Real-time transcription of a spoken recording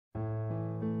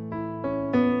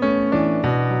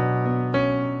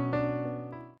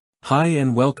Hi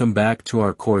and welcome back to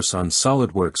our course on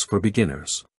SolidWorks for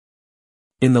beginners.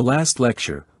 In the last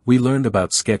lecture, we learned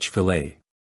about sketch fillet.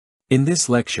 In this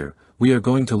lecture, we are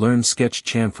going to learn sketch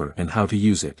chamfer and how to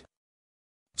use it.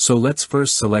 So let's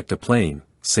first select a plane,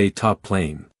 say top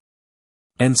plane.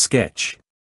 And sketch.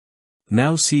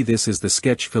 Now see, this is the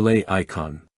sketch fillet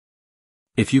icon.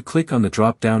 If you click on the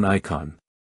drop-down icon,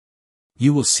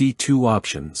 you will see two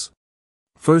options.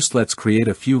 First, let's create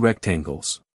a few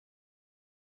rectangles.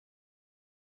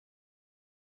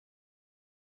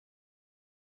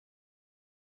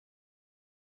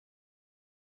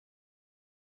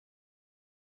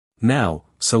 Now,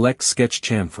 select sketch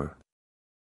chamfer.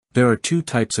 There are two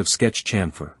types of sketch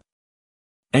chamfer: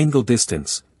 angle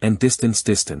distance, and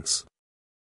distance.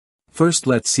 First,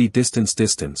 let's see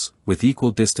distance with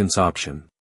equal distance option.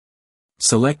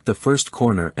 Select the first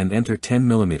corner and enter 10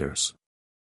 mm.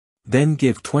 Then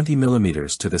give 20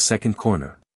 mm to the second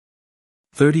corner,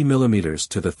 30 mm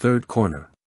to the third corner,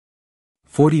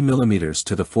 40 mm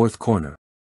to the fourth corner.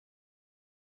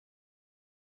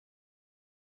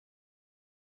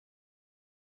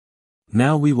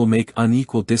 Now we will make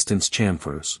unequal distance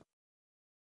chamfers.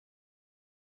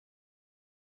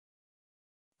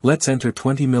 Let's enter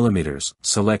 20 mm,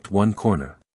 select one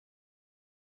corner.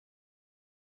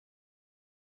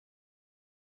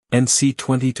 And see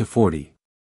 20 to 40.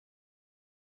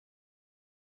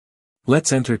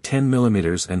 Let's enter 10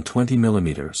 mm and 20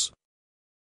 mm.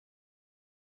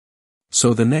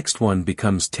 So the next one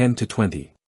becomes 10 to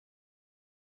 20.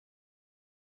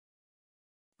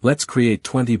 Let's create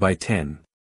 20 by 10.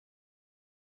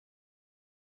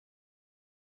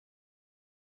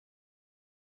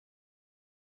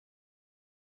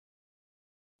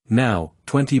 Now,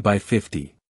 20 by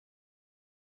 50.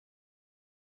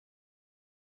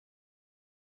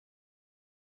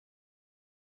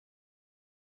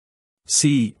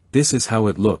 See, this is how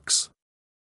it looks.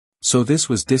 So this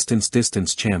was distance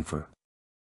chamfer.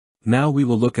 Now we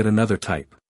will look at another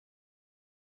type.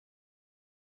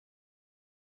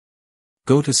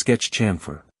 Go to sketch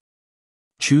chamfer.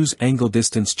 Choose angle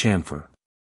distance chamfer.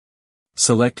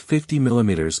 Select 50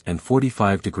 mm and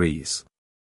 45 degrees.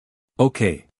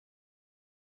 OK.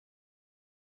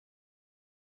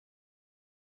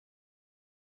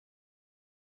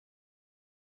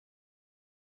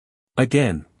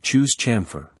 Again, choose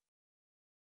chamfer.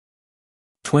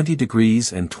 20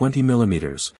 degrees and 20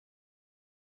 mm.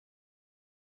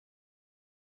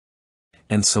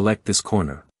 And select this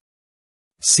corner.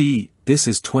 See, this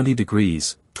is 20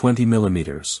 degrees, 20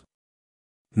 mm.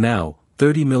 Now,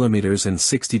 30 mm and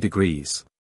 60 degrees.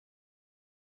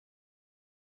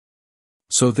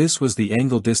 So this was the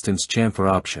angle distance chamfer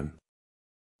option.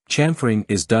 Chamfering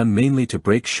is done mainly to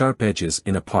break sharp edges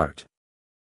in a part.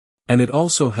 And it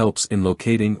also helps in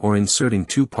locating or inserting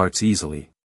two parts easily.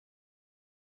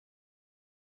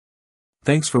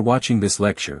 Thanks for watching this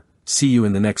lecture. See you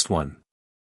in the next one.